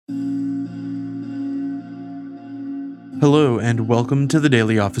Hello, and welcome to the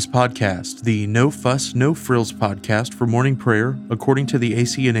Daily Office Podcast, the No Fuss, No Frills podcast for morning prayer, according to the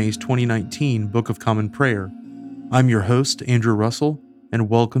ACNA's 2019 Book of Common Prayer. I'm your host, Andrew Russell,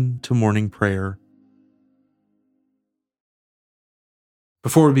 and welcome to morning prayer.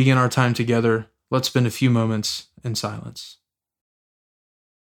 Before we begin our time together, let's spend a few moments in silence.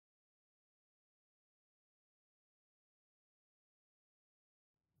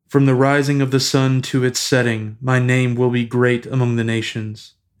 From the rising of the sun to its setting, my name will be great among the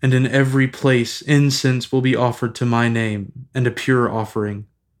nations, and in every place incense will be offered to my name, and a pure offering.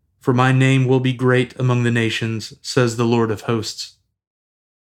 For my name will be great among the nations, says the Lord of hosts.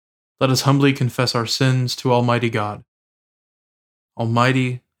 Let us humbly confess our sins to Almighty God.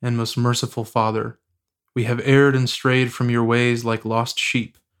 Almighty and most merciful Father, we have erred and strayed from your ways like lost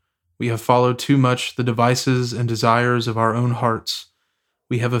sheep. We have followed too much the devices and desires of our own hearts.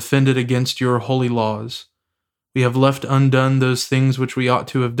 We have offended against your holy laws. We have left undone those things which we ought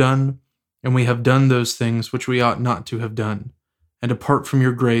to have done, and we have done those things which we ought not to have done. And apart from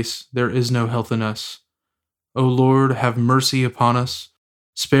your grace, there is no health in us. O Lord, have mercy upon us.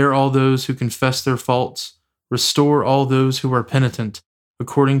 Spare all those who confess their faults. Restore all those who are penitent,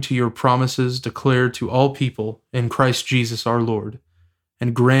 according to your promises declared to all people in Christ Jesus our Lord.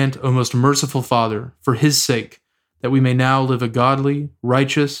 And grant, O most merciful Father, for his sake, that we may now live a godly,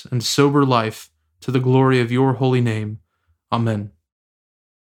 righteous, and sober life to the glory of your holy name. Amen.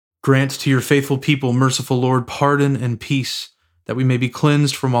 Grant to your faithful people, merciful Lord, pardon and peace, that we may be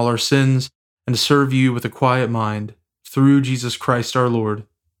cleansed from all our sins and serve you with a quiet mind, through Jesus Christ our Lord.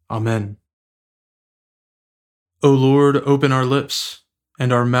 Amen. O Lord, open our lips,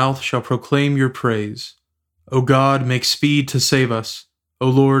 and our mouth shall proclaim your praise. O God, make speed to save us. O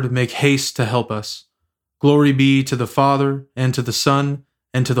Lord, make haste to help us. Glory be to the Father, and to the Son,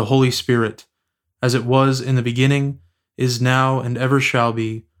 and to the Holy Spirit, as it was in the beginning, is now, and ever shall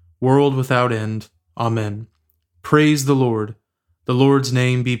be, world without end. Amen. Praise the Lord. The Lord's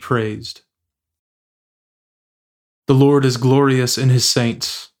name be praised. The Lord is glorious in his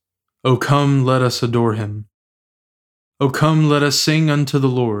saints. O come, let us adore him. O come, let us sing unto the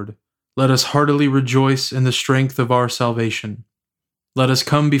Lord. Let us heartily rejoice in the strength of our salvation. Let us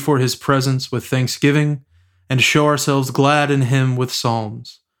come before his presence with thanksgiving, and show ourselves glad in him with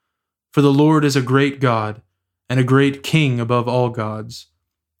psalms. For the Lord is a great God, and a great King above all gods.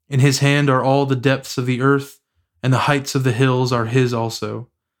 In his hand are all the depths of the earth, and the heights of the hills are his also.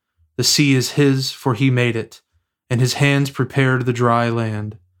 The sea is his, for he made it, and his hands prepared the dry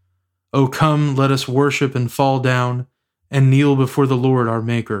land. O come, let us worship and fall down, and kneel before the Lord our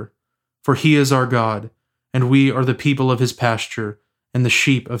Maker. For he is our God, and we are the people of his pasture, and the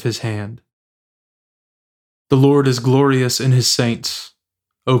sheep of his hand. The Lord is glorious in his saints.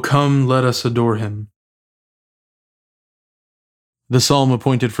 O come, let us adore him. The psalm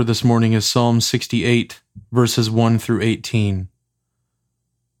appointed for this morning is Psalm 68, verses 1 through 18.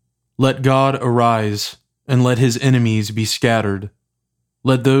 Let God arise, and let his enemies be scattered.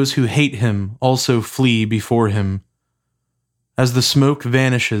 Let those who hate him also flee before him. As the smoke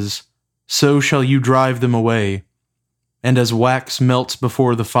vanishes, so shall you drive them away. And as wax melts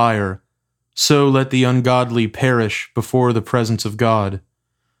before the fire, so let the ungodly perish before the presence of God.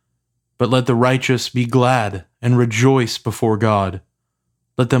 But let the righteous be glad and rejoice before God.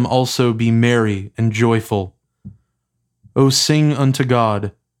 Let them also be merry and joyful. O sing unto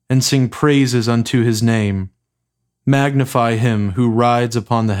God, and sing praises unto his name. Magnify him who rides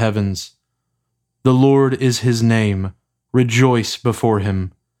upon the heavens. The Lord is his name. Rejoice before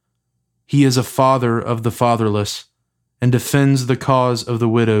him. He is a father of the fatherless, and defends the cause of the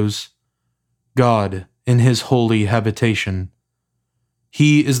widows. God in his holy habitation.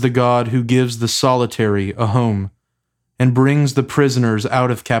 He is the God who gives the solitary a home, and brings the prisoners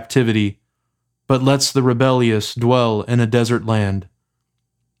out of captivity, but lets the rebellious dwell in a desert land.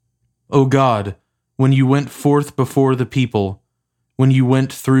 O God, when you went forth before the people, when you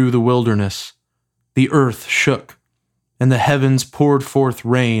went through the wilderness, the earth shook, and the heavens poured forth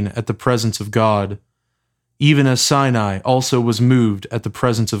rain at the presence of God, even as Sinai also was moved at the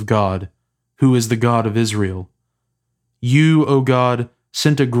presence of God, who is the God of Israel. You, O God,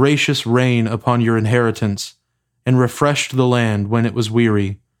 sent a gracious rain upon your inheritance, and refreshed the land when it was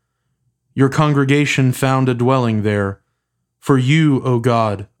weary. Your congregation found a dwelling there, for you, O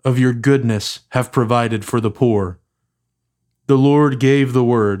God, of your goodness have provided for the poor. The Lord gave the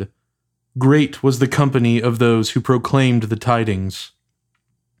word. Great was the company of those who proclaimed the tidings.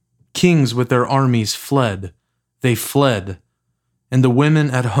 Kings with their armies fled. They fled. And the women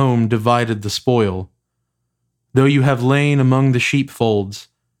at home divided the spoil. Though you have lain among the sheepfolds,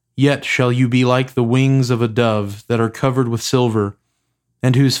 Yet shall you be like the wings of a dove that are covered with silver,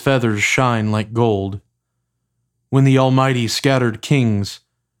 and whose feathers shine like gold. When the Almighty scattered kings,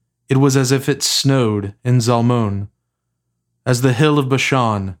 it was as if it snowed in Zalmon. As the hill of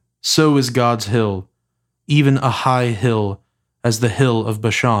Bashan, so is God's hill, even a high hill as the hill of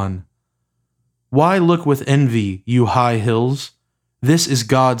Bashan. Why look with envy, you high hills? This is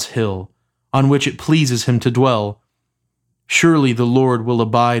God's hill, on which it pleases him to dwell. Surely the Lord will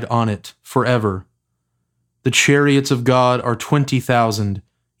abide on it forever. The chariots of God are 20,000,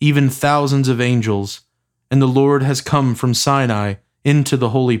 even thousands of angels, and the Lord has come from Sinai into the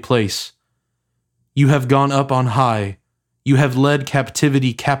holy place. You have gone up on high, you have led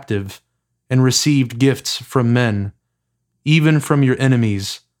captivity captive, and received gifts from men, even from your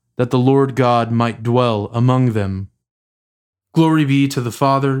enemies, that the Lord God might dwell among them. Glory be to the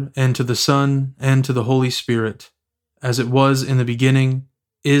Father, and to the Son, and to the Holy Spirit, as it was in the beginning,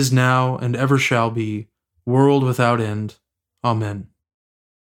 is now, and ever shall be, world without end. Amen.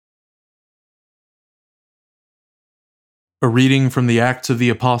 A reading from the Acts of the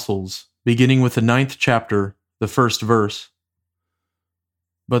Apostles, beginning with the 9th chapter, the 1st verse.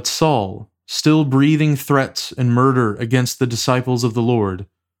 But Saul, still breathing threats and murder against the disciples of the Lord,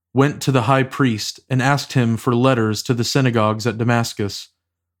 went to the high priest and asked him for letters to the synagogues at Damascus,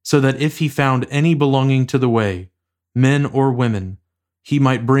 so that if he found any belonging to the way, men or women, he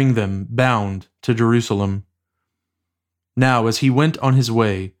might bring them bound to Jerusalem. Now as he went on his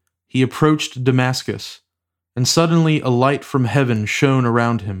way, he approached Damascus, and suddenly a light from heaven shone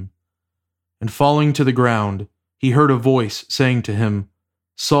around him. And falling to the ground, he heard a voice saying to him,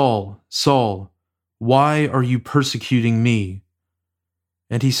 Saul, Saul, why are you persecuting me?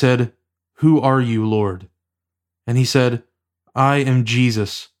 And he said, Who are you, Lord? And he said, I am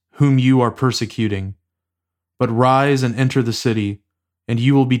Jesus, whom you are persecuting. But rise and enter the city, and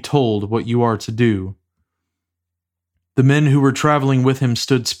you will be told what you are to do. The men who were traveling with him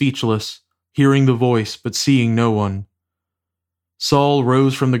stood speechless, hearing the voice but seeing no one. Saul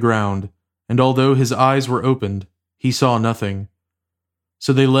rose from the ground, and although his eyes were opened, he saw nothing.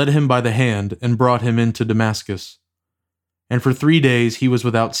 So they led him by the hand and brought him into Damascus. And for 3 days he was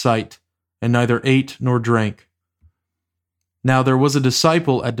without sight, and neither ate nor drank. Now there was a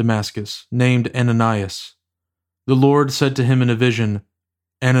disciple at Damascus named Ananias. The Lord said to him in a vision,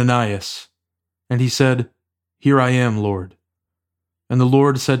 Ananias. And he said, Here I am, Lord. And the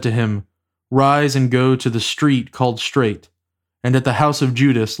Lord said to him, Rise and go to the street called Straight, and at the house of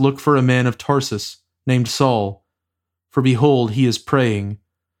Judas look for a man of Tarsus named Saul. For behold, he is praying,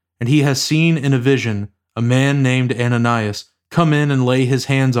 and he has seen in a vision a man named Ananias come in and lay his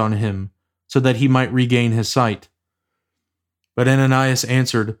hands on him, so that he might regain his sight. But Ananias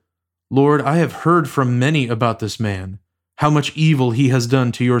answered, Lord, I have heard from many about this man, how much evil he has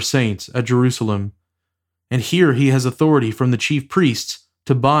done to your saints at Jerusalem. And here he has authority from the chief priests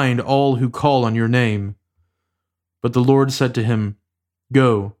to bind all who call on your name. But the Lord said to him,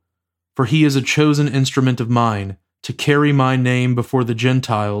 Go, for he is a chosen instrument of mine, to carry my name before the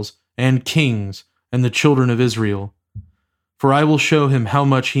Gentiles and kings and the children of Israel. For I will show him how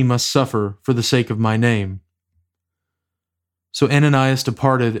much he must suffer for the sake of my name. So Ananias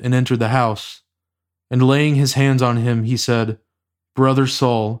departed and entered the house, and laying his hands on him, he said, Brother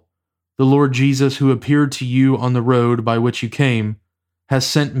Saul, the Lord Jesus, who appeared to you on the road by which you came, has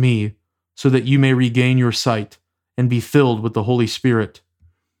sent me so that you may regain your sight and be filled with the Holy Spirit.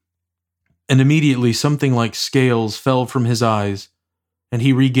 And immediately something like scales fell from his eyes, and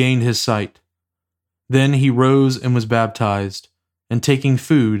he regained his sight. Then he rose and was baptized, and taking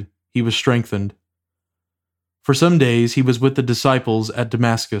food, he was strengthened. For some days he was with the disciples at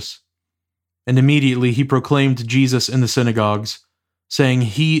Damascus, and immediately he proclaimed Jesus in the synagogues, saying,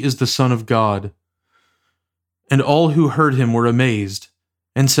 He is the Son of God. And all who heard him were amazed,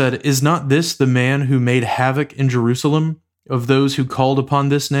 and said, Is not this the man who made havoc in Jerusalem of those who called upon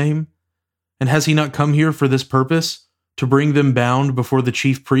this name? And has he not come here for this purpose, to bring them bound before the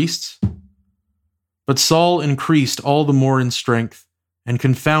chief priests? But Saul increased all the more in strength, and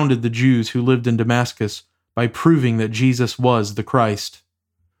confounded the Jews who lived in Damascus by proving that Jesus was the Christ.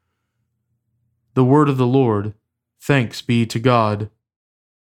 The word of the Lord. Thanks be to God.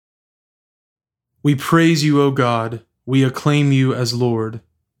 We praise you, O God. We acclaim you as Lord.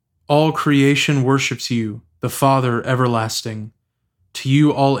 All creation worships you, the Father everlasting. To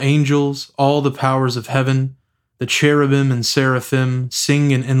you all angels, all the powers of heaven, the cherubim and seraphim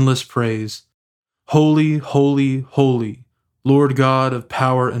sing in endless praise. Holy, holy, holy, Lord God of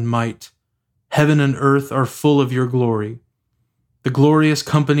power and might. Heaven and earth are full of your glory. The glorious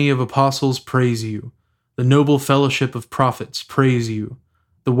company of apostles praise you. The noble fellowship of prophets praise you.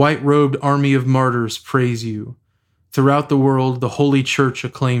 The white-robed army of martyrs praise you. Throughout the world, the Holy Church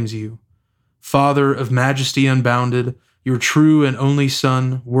acclaims you. Father of majesty unbounded, your true and only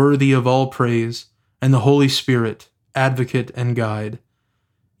Son, worthy of all praise, and the Holy Spirit, advocate and guide.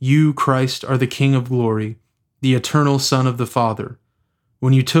 You, Christ, are the King of glory, the eternal Son of the Father.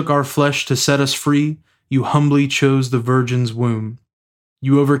 When you took our flesh to set us free, you humbly chose the Virgin's womb.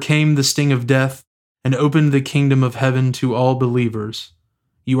 You overcame the sting of death and opened the kingdom of heaven to all believers.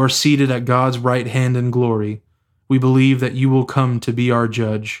 You are seated at God's right hand in glory. We believe that you will come to be our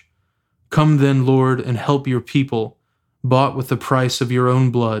judge. Come then, Lord, and help your people, bought with the price of your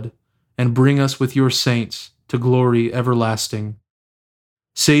own blood, and bring us with your saints to glory everlasting.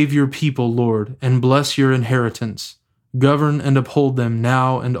 Save your people, Lord, and bless your inheritance. Govern and uphold them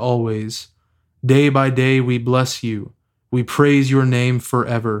now and always. Day by day we bless you. We praise your name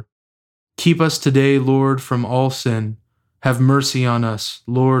forever. Keep us today, Lord, from all sin. Have mercy on us,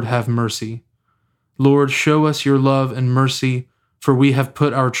 Lord, have mercy. Lord, show us your love and mercy, for we have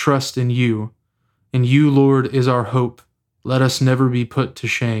put our trust in you. In you, Lord, is our hope. Let us never be put to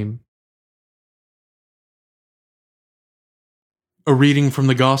shame. A reading from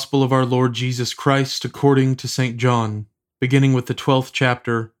the Gospel of our Lord Jesus Christ according to St. John, beginning with the 12th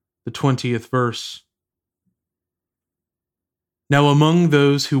chapter, the 20th verse. Now among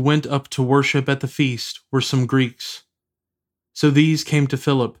those who went up to worship at the feast were some Greeks. So these came to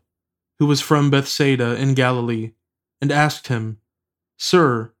Philip, who was from Bethsaida in Galilee, and asked him,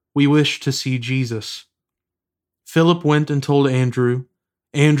 Sir, we wish to see Jesus. Philip went and told Andrew.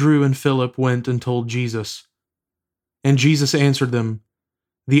 Andrew and Philip went and told Jesus. And Jesus answered them,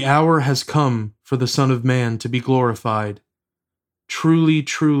 The hour has come for the Son of Man to be glorified. Truly,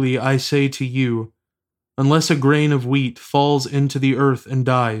 truly, I say to you, unless a grain of wheat falls into the earth and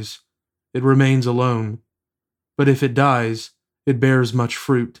dies, it remains alone. But if it dies, it bears much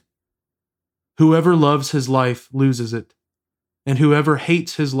fruit. Whoever loves his life loses it, and whoever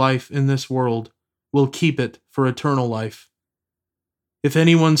hates his life in this world will keep it for eternal life. If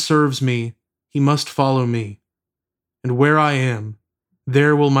anyone serves me, he must follow me, and where I am,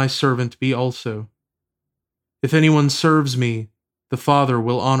 there will my servant be also. If anyone serves me, the Father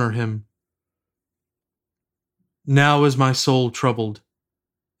will honor him. Now is my soul troubled,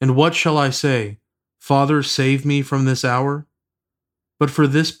 and what shall I say? Father, save me from this hour? But for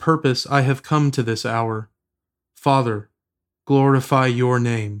this purpose I have come to this hour. Father, glorify your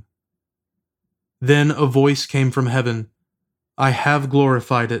name. Then a voice came from heaven, I have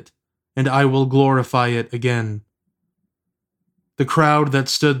glorified it, and I will glorify it again. The crowd that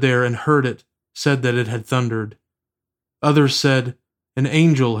stood there and heard it said that it had thundered. Others said, An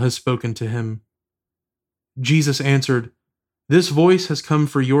angel has spoken to him. Jesus answered, This voice has come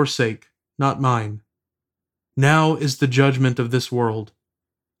for your sake, not mine. Now is the judgment of this world.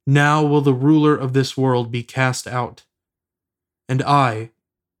 Now will the ruler of this world be cast out. And I,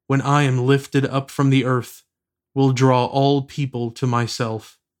 when I am lifted up from the earth, will draw all people to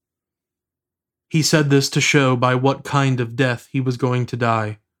myself. He said this to show by what kind of death he was going to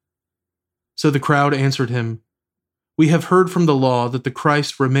die. So the crowd answered him, We have heard from the law that the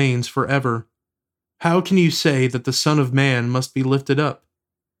Christ remains forever. How can you say that the Son of Man must be lifted up?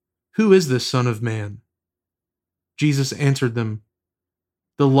 Who is this Son of Man? Jesus answered them,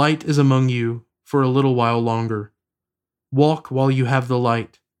 The light is among you for a little while longer. Walk while you have the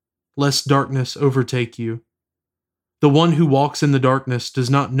light, lest darkness overtake you. The one who walks in the darkness does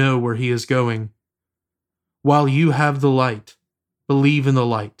not know where he is going. While you have the light, believe in the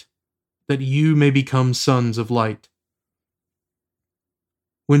light, that you may become sons of light.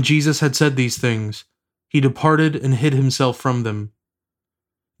 When Jesus had said these things, he departed and hid himself from them.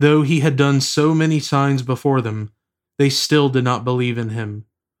 Though he had done so many signs before them, they still did not believe in him,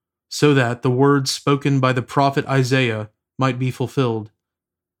 so that the words spoken by the prophet Isaiah might be fulfilled.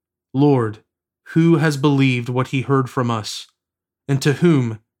 Lord, who has believed what he heard from us, and to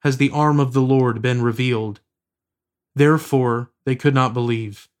whom has the arm of the Lord been revealed? Therefore they could not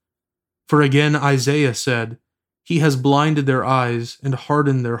believe. For again Isaiah said, He has blinded their eyes and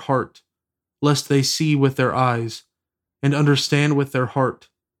hardened their heart, lest they see with their eyes, and understand with their heart,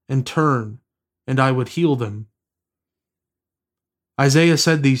 and turn, and I would heal them. Isaiah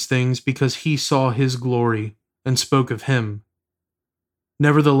said these things because he saw his glory, and spoke of him.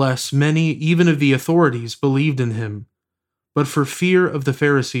 Nevertheless, many, even of the authorities, believed in him, but for fear of the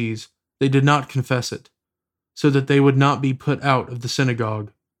Pharisees, they did not confess it, so that they would not be put out of the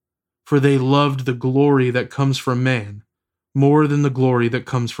synagogue. For they loved the glory that comes from man, more than the glory that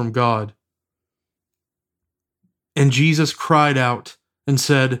comes from God. And Jesus cried out and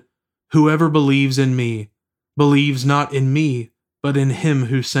said, Whoever believes in me, believes not in me, but in him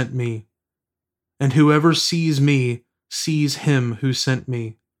who sent me. And whoever sees me sees him who sent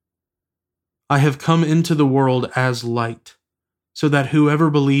me. I have come into the world as light, so that whoever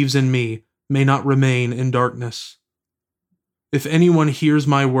believes in me may not remain in darkness. If anyone hears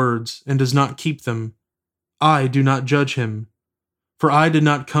my words and does not keep them, I do not judge him, for I did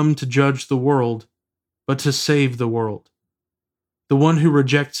not come to judge the world, but to save the world. The one who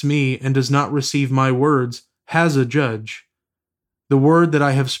rejects me and does not receive my words has a judge. The word that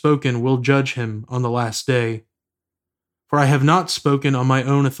I have spoken will judge him on the last day. For I have not spoken on my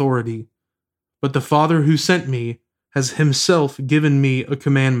own authority, but the Father who sent me has himself given me a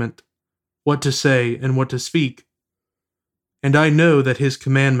commandment, what to say and what to speak. And I know that his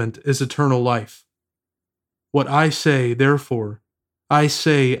commandment is eternal life. What I say, therefore, I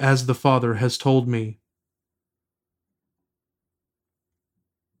say as the Father has told me.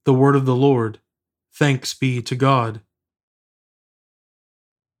 The word of the Lord. Thanks be to God.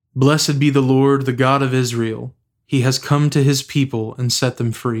 Blessed be the Lord, the God of Israel. He has come to his people and set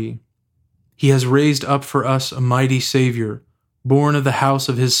them free. He has raised up for us a mighty Savior, born of the house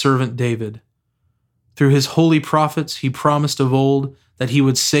of his servant David. Through his holy prophets he promised of old that he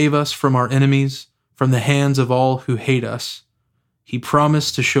would save us from our enemies, from the hands of all who hate us. He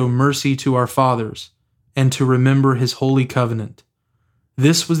promised to show mercy to our fathers, and to remember his holy covenant.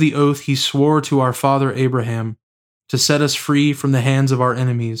 This was the oath he swore to our father Abraham, to set us free from the hands of our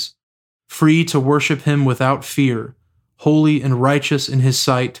enemies, free to worship him without fear, holy and righteous in his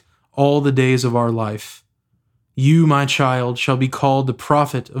sight all the days of our life. You, my child, shall be called the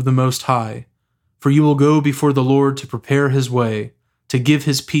prophet of the Most High, for you will go before the Lord to prepare his way, to give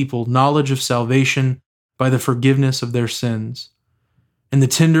his people knowledge of salvation by the forgiveness of their sins. In the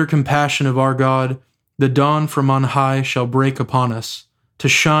tender compassion of our God, the dawn from on high shall break upon us, to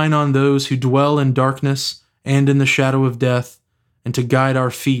shine on those who dwell in darkness and in the shadow of death, and to guide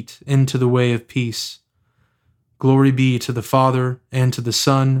our feet into the way of peace. Glory be to the Father, and to the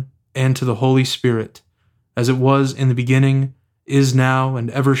Son, and to the Holy Spirit, as it was in the beginning, is now, and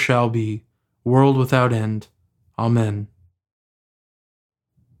ever shall be, world without end. Amen.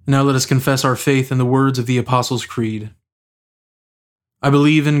 Now let us confess our faith in the words of the Apostles' Creed. I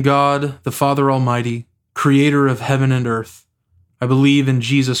believe in God, the Father Almighty, creator of heaven and earth. I believe in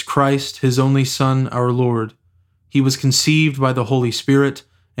Jesus Christ, his only Son, our Lord. He was conceived by the Holy Spirit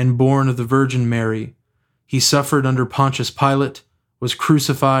and born of the Virgin Mary. He suffered under Pontius Pilate, was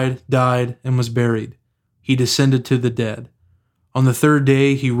crucified, died, and was buried. He descended to the dead. On the third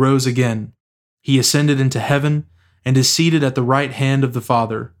day he rose again. He ascended into heaven and is seated at the right hand of the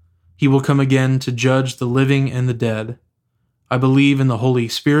Father. He will come again to judge the living and the dead. I believe in the Holy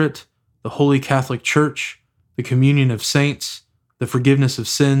Spirit, the Holy Catholic Church, the communion of saints, the forgiveness of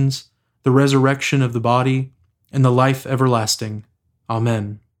sins, the resurrection of the body, and the life everlasting.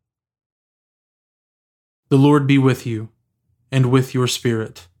 Amen. The Lord be with you, and with your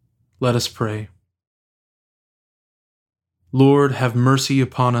spirit. Let us pray. Lord, have mercy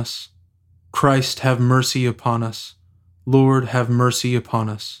upon us. Christ, have mercy upon us. Lord, have mercy upon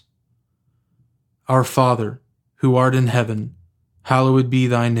us. Our Father, who art in heaven, hallowed be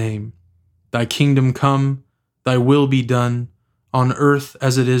thy name. Thy kingdom come, thy will be done, on earth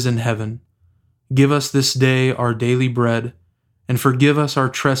as it is in heaven. Give us this day our daily bread, and forgive us our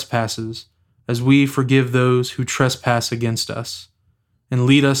trespasses, as we forgive those who trespass against us. And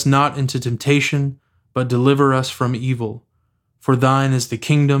lead us not into temptation, but deliver us from evil. For thine is the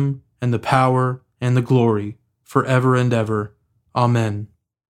kingdom, and the power, and the glory, forever and ever. Amen.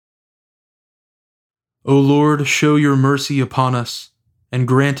 O Lord, show your mercy upon us, and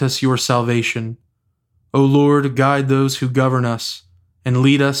grant us your salvation. O Lord, guide those who govern us, and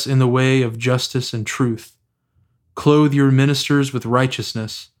lead us in the way of justice and truth. Clothe your ministers with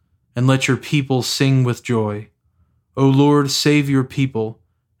righteousness, and let your people sing with joy. O Lord, save your people,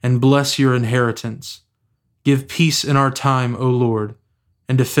 and bless your inheritance. Give peace in our time, O Lord,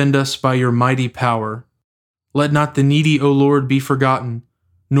 and defend us by your mighty power. Let not the needy, O Lord, be forgotten,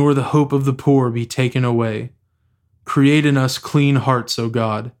 nor the hope of the poor be taken away. Create in us clean hearts, O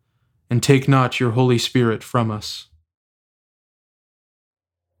God, and take not your Holy Spirit from us.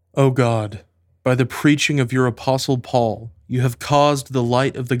 O God, by the preaching of your Apostle Paul, you have caused the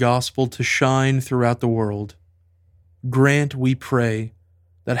light of the gospel to shine throughout the world. Grant, we pray,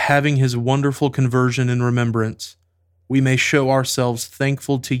 that having his wonderful conversion in remembrance, we may show ourselves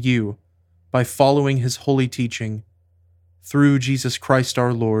thankful to you by following his holy teaching. Through Jesus Christ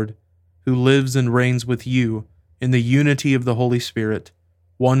our Lord, who lives and reigns with you in the unity of the Holy Spirit,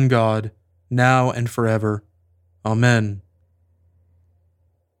 one God, now and forever. Amen.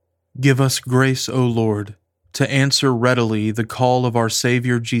 Give us grace, O Lord, to answer readily the call of our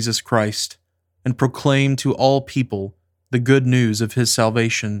Savior Jesus Christ, and proclaim to all people the good news of his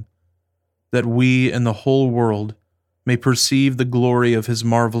salvation, that we and the whole world may perceive the glory of his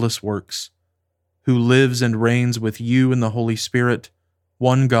marvelous works, who lives and reigns with you in the Holy Spirit,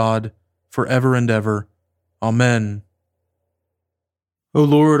 one God, forever and ever. Amen. O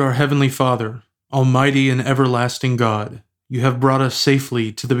Lord, our heavenly Father, almighty and everlasting God, you have brought us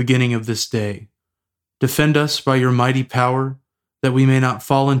safely to the beginning of this day. Defend us by your mighty power, that we may not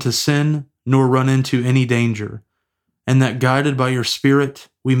fall into sin nor run into any danger, and that guided by your Spirit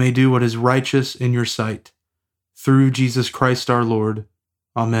we may do what is righteous in your sight. Through Jesus Christ our Lord.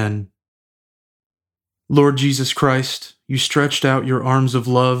 Amen. Lord Jesus Christ, you stretched out your arms of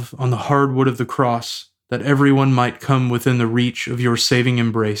love on the hard wood of the cross, that everyone might come within the reach of your saving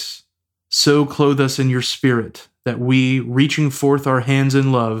embrace. So clothe us in your Spirit, that we, reaching forth our hands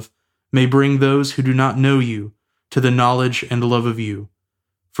in love, may bring those who do not know you to the knowledge and love of you,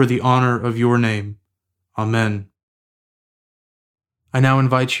 for the honor of your name. Amen. I now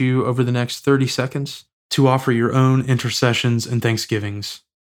invite you over the next 30 seconds to offer your own intercessions and thanksgivings.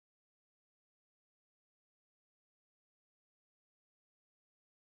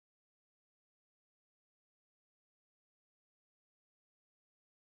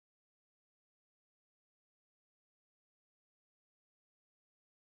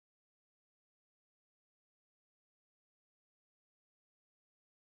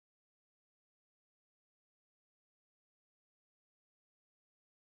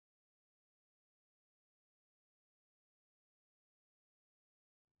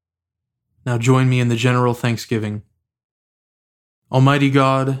 Now join me in the general thanksgiving. Almighty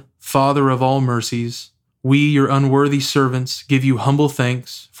God, Father of all mercies, we, your unworthy servants, give you humble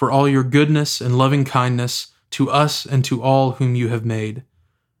thanks for all your goodness and loving kindness to us and to all whom you have made.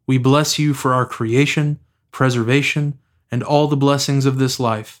 We bless you for our creation, preservation, and all the blessings of this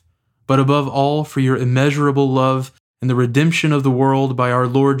life, but above all for your immeasurable love and the redemption of the world by our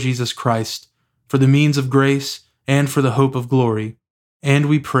Lord Jesus Christ, for the means of grace and for the hope of glory. And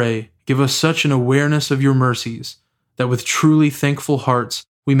we pray, give us such an awareness of your mercies, that with truly thankful hearts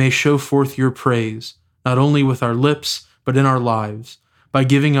we may show forth your praise, not only with our lips, but in our lives, by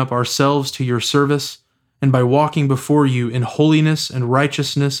giving up ourselves to your service, and by walking before you in holiness and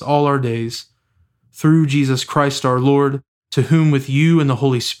righteousness all our days. Through Jesus Christ our Lord, to whom with you and the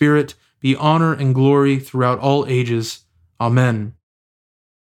Holy Spirit be honor and glory throughout all ages. Amen.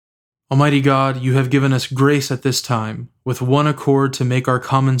 Almighty God, you have given us grace at this time, with one accord to make our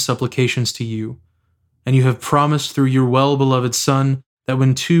common supplications to you. And you have promised through your well-beloved Son that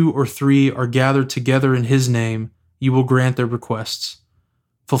when 2 or 3 are gathered together in his name, you will grant their requests.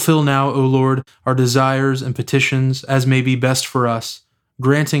 Fulfill now, O Lord, our desires and petitions as may be best for us,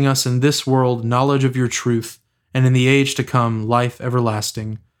 granting us in this world knowledge of your truth, and in the age to come life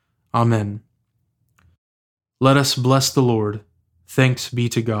everlasting. Amen. Let us bless the Lord. Thanks be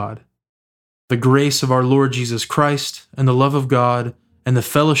to God. The grace of our Lord Jesus Christ, and the love of God, and the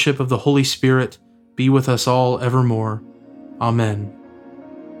fellowship of the Holy Spirit be with us all evermore. Amen.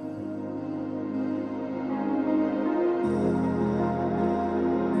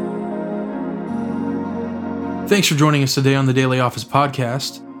 Thanks for joining us today on the Daily Office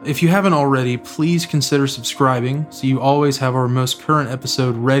Podcast. If you haven't already, please consider subscribing so you always have our most current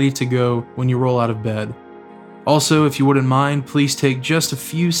episode ready to go when you roll out of bed. Also, if you wouldn't mind, please take just a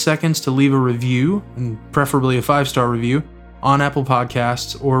few seconds to leave a review, and preferably a 5-star review, on Apple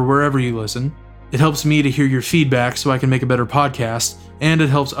Podcasts or wherever you listen. It helps me to hear your feedback so I can make a better podcast, and it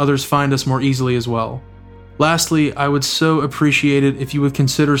helps others find us more easily as well. Lastly, I would so appreciate it if you would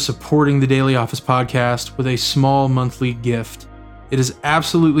consider supporting the Daily Office Podcast with a small monthly gift. It is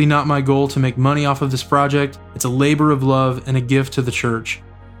absolutely not my goal to make money off of this project. It's a labor of love and a gift to the church.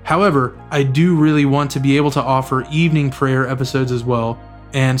 However, I do really want to be able to offer evening prayer episodes as well,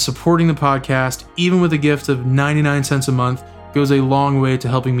 and supporting the podcast, even with a gift of 99 cents a month, goes a long way to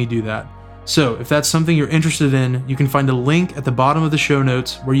helping me do that. So, if that's something you're interested in, you can find a link at the bottom of the show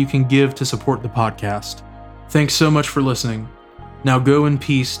notes where you can give to support the podcast. Thanks so much for listening. Now go in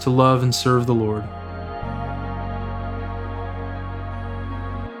peace to love and serve the Lord.